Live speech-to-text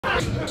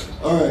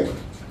All right.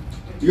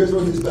 You guys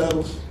ready for these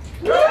battles?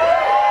 Get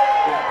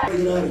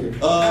out of here.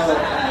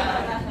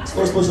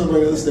 First person I'm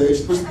bringing to the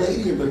stage, first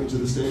lady I'm bringing to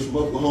the stage from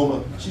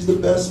Oklahoma. She's the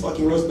best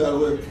fucking roast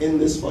battler in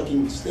this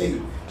fucking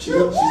state. She's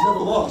never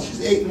lost. She's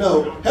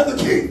 8-0. Heather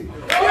Keith.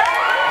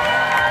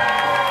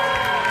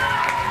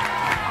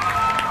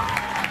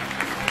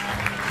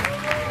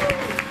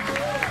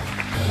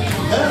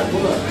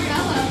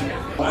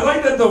 I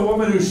like that the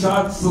woman who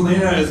shot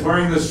Selena is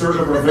wearing the shirt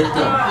of her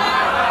victim.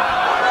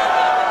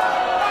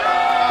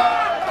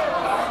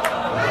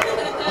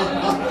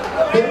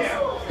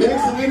 Big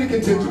Selena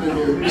contingent in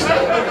here.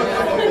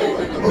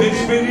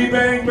 Bitty bitty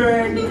bang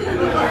bang.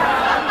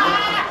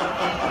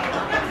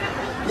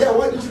 Yeah,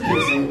 why did you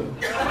pick Selena?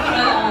 I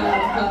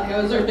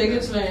was her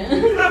biggest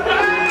fan.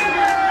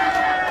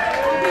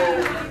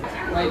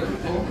 White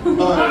people.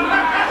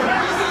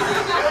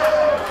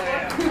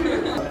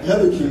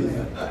 Heather Keith,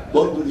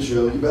 welcome to the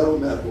show. You battle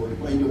with Matt Boy.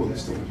 Why are you doing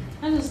this to me?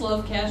 I just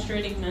love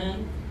castrating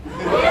men.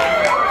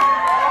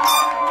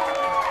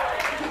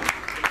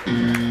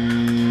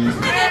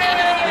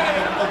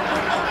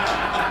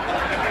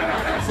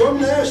 From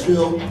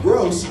Nashville,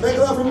 gross. Make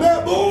it out for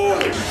Matt Boy!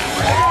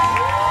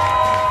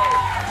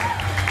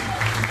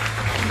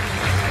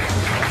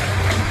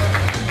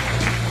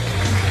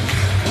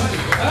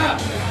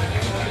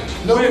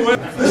 No, wait, what?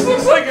 This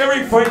looks like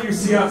every fight you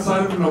see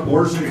outside of an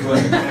abortion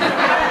clinic.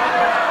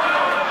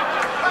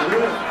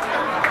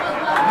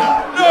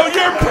 No,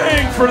 you're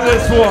paying for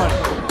this one.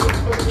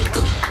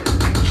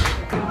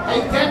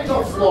 Hey,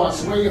 dental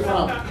floss, where you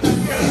from?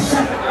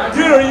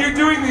 Dude, are you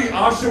doing the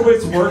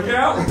Auschwitz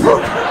workout?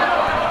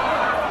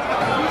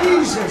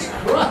 Jesus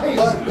Christ!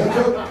 But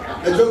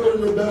that joke would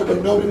have been better,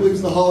 but nobody believes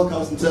in the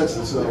Holocaust in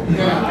Texas, so.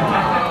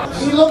 Yeah.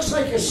 He looks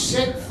like a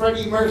sick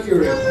Freddie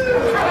Mercury. Are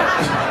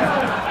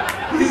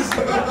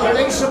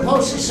they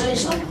supposed to say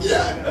something?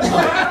 Yeah.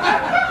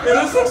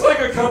 Yeah, this looks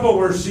like a couple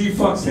where she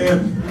fucks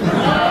him.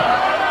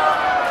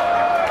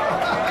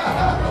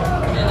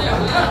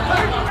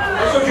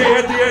 It's okay,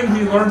 at the end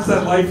he learns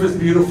that life is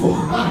beautiful.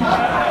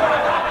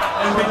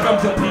 And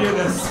becomes a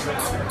pianist.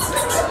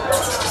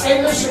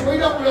 Hey, listen, we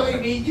don't really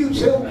need you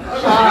two. I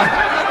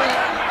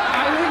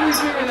think we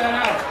figured that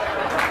out.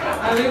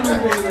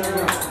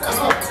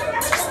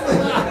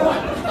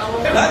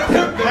 That's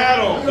the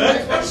battle.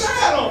 That's the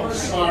battle.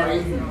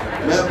 Sorry.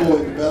 Matt Boy,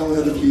 the battle of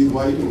Heather Keith.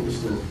 Why are you doing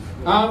this to me?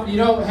 You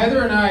know,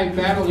 Heather and I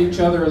battled each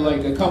other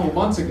like a couple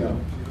months ago.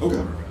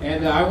 Okay.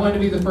 And I wanted to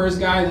be the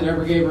first guy that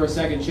ever gave her a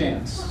second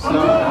chance. So.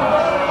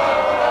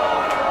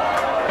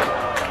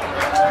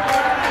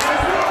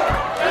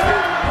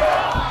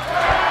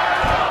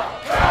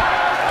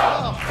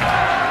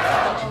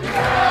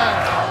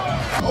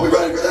 Are we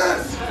ready for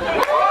this?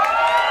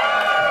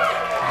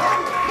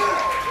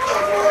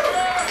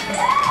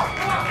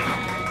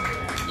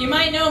 You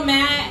might know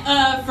Matt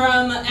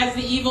as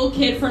the evil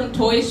kid from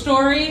Toy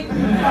Story.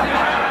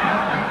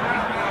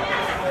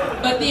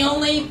 But the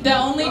only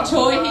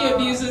toy he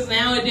abuses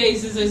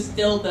nowadays is his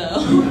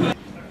dildo.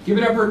 Give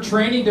it up for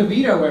Tranny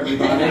DeVito,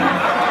 everybody.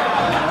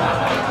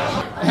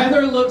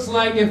 Heather looks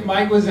like if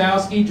Mike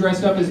Wazowski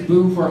dressed up as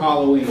Boo for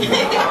Halloween.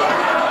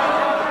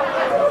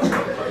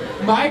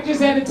 Mike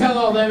just had to tell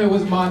all them it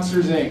was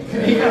Monsters, Inc.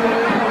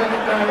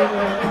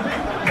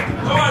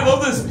 Oh, I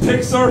love this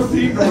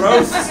Pixar-themed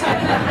roast.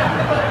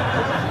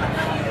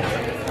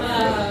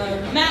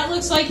 Matt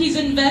looks like he's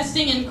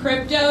investing in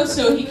crypto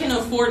so he can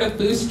afford a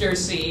booster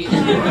seat.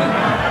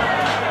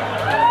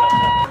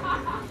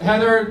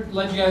 Heather,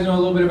 let you guys know a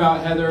little bit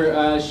about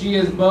Heather. She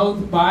is both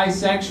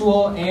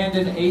bisexual and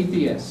an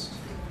atheist.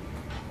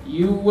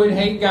 You would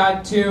hate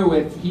God too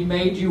if he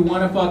made you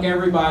want to fuck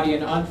everybody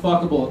and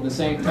unfuckable at the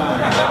same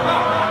time.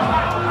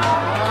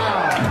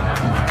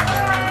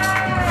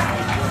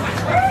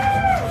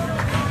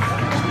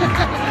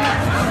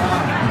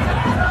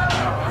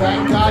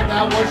 Thank God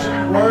that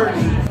wasn't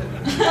wordy.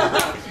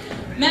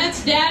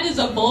 Matt's dad is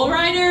a bull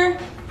rider,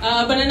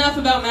 but enough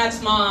about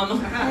Matt's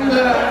mom.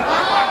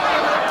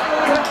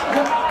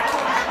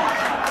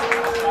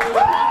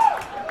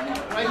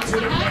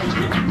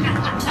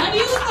 How do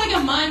you look like a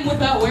mime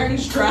without wearing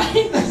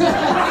stripes?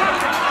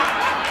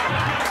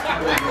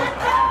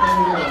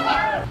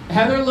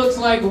 Heather looks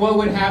like what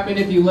would happen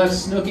if you left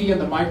Snooki in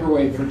the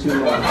microwave for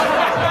too long.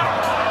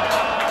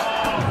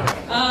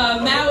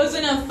 Matt was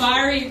in a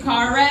fiery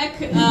car wreck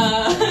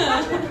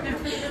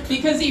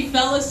because he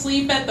fell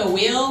asleep at the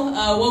wheel.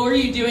 What were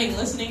you doing,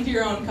 listening to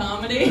your own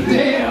comedy?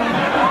 Damn.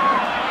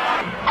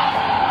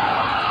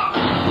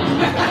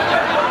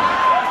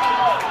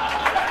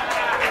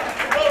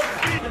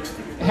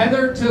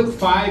 Heather took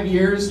 5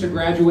 years to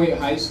graduate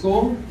high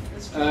school.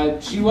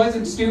 She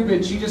wasn't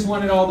stupid, she just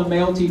wanted all the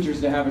male teachers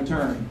to have a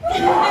turn.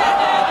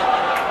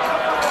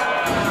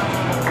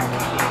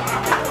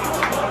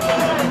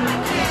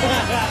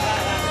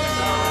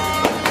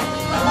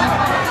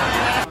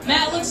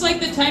 Matt looks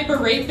like the type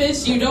of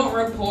rapist you don't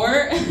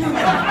report.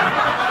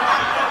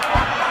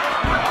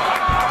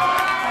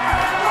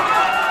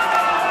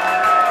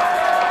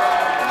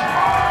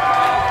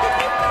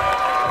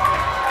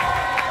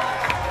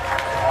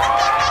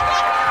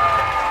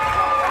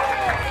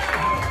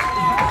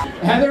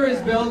 Heather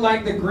is built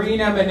like the green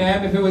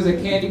M&M if it was a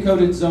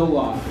candy-coated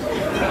Zoloft. You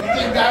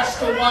think that's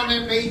the one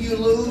that made you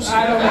lose?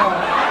 I don't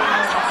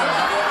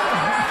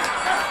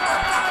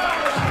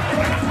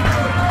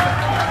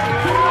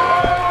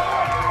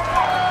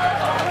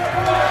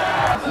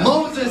know.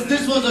 Moses,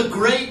 this was a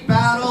great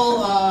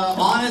battle.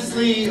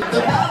 Honestly, the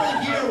battle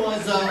here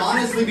was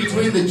honestly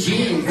between the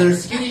jeans. They're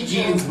skinny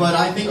jeans, but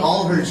I think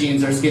all her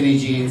jeans are skinny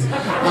jeans.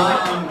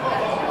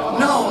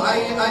 No,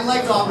 I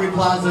liked Aubrey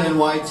Plaza in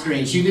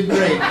widescreen. She did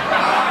great.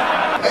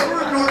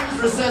 Edward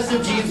Norton's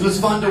recessive jeans was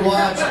fun to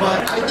watch,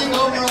 but I think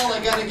overall I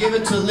gotta give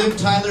it to Liv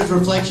Tyler's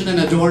reflection in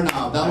a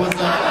doorknob. That was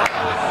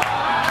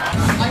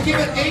I give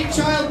it 8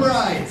 child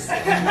brides.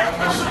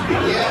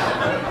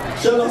 Yeah.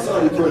 Shout out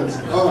to your friends.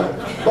 All right,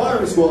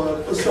 Byron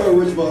Squad. Let's start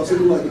with Rich Boss. Who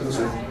do you like in this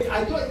one?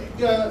 I thought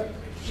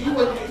she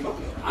would.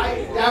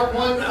 That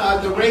one,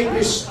 the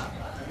rapist,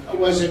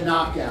 was a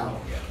knockout.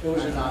 It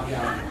was a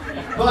knockout.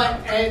 But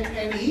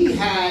and he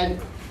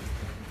had,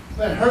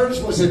 but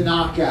hers was a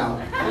knockout.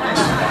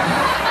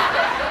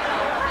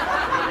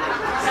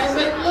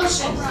 But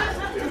listen,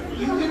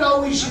 you can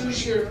always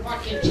use your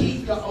fucking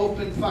teeth to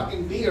open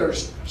fucking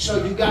beers,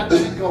 so you got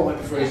that going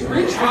for you.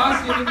 Rich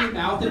Ross giving you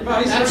mouth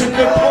advice? That's a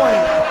good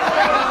point.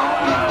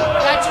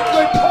 That's a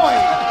good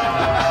point.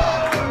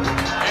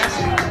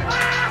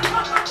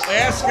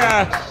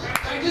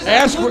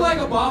 Ask look like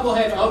a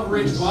bobblehead of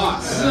Rich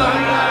Voss.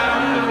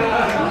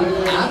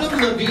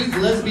 Adam Levine's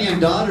lesbian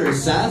daughter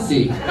is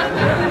sassy. I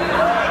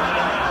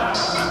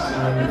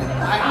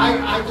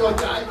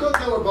thought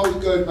they were both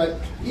good, but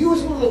he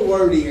was a little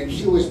wordy and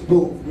she was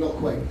boom real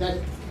quick. That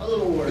a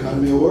little wordy. Gotta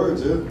be a word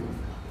too.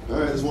 All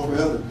right, there's one for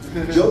Heather.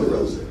 Joey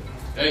Rose.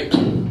 Hey,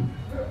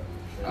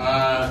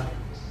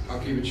 I'll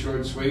keep it short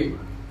and sweet.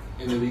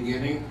 In the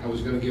beginning, I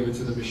was going to give it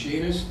to the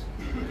machinist.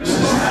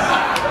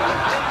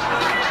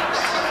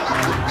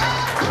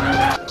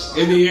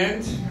 In the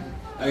end,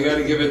 I got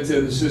to give it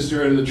to the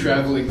sister in the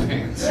traveling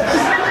pants.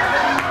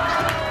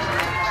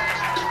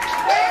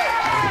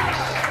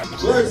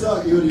 Larry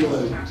Saki, who do you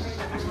like?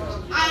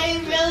 I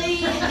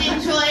really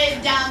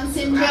enjoyed Down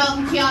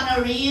syndrome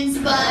Keanu Reeves,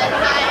 but I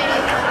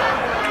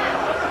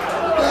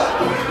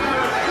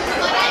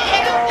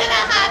am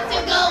gonna have to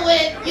go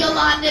with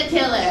Yolanda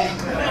Tiller.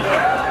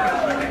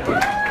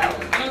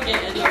 I don't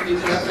get any of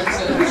these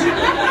references.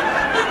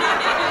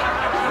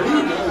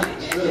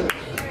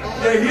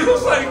 Yeah, he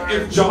looks like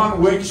if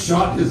John Wick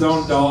shot his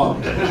own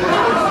dog. Hey,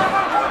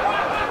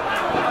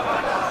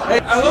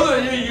 I love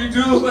that you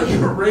do look like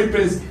a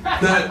rapist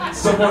that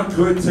someone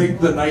could take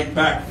the night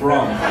back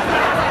from.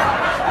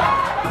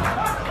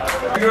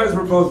 You guys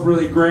were both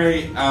really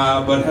great,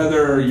 but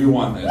Heather, you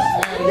won this.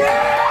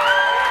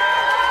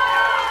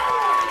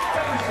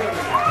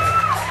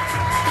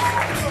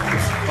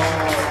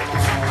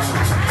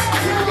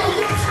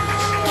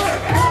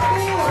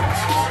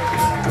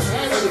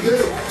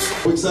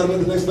 We excited about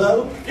the next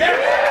battle? Yeah!